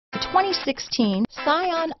2016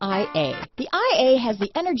 Scion IA. The IA has the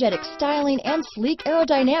energetic styling and sleek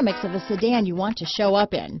aerodynamics of a sedan you want to show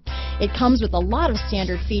up in. It comes with a lot of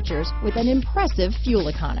standard features with an impressive fuel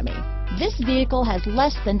economy. This vehicle has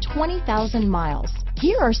less than 20,000 miles.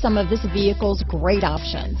 Here are some of this vehicle's great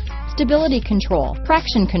options: stability control,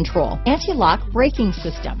 traction control, anti-lock braking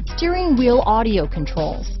system, steering wheel audio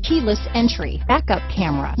controls, keyless entry, backup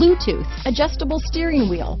camera, Bluetooth, adjustable steering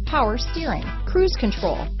wheel, power steering, cruise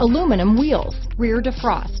control, aluminum wheels, rear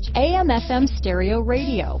defrost, AM/FM stereo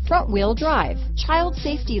radio, front wheel drive, child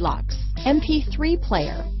safety locks, MP3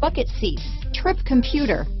 player, bucket seats, trip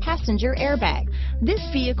computer, passenger airbag. This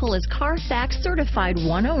vehicle is CARFAX certified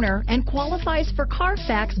one owner and qualifies for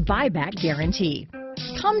CARFAX buyback guarantee.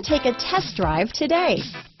 Come take a test drive today.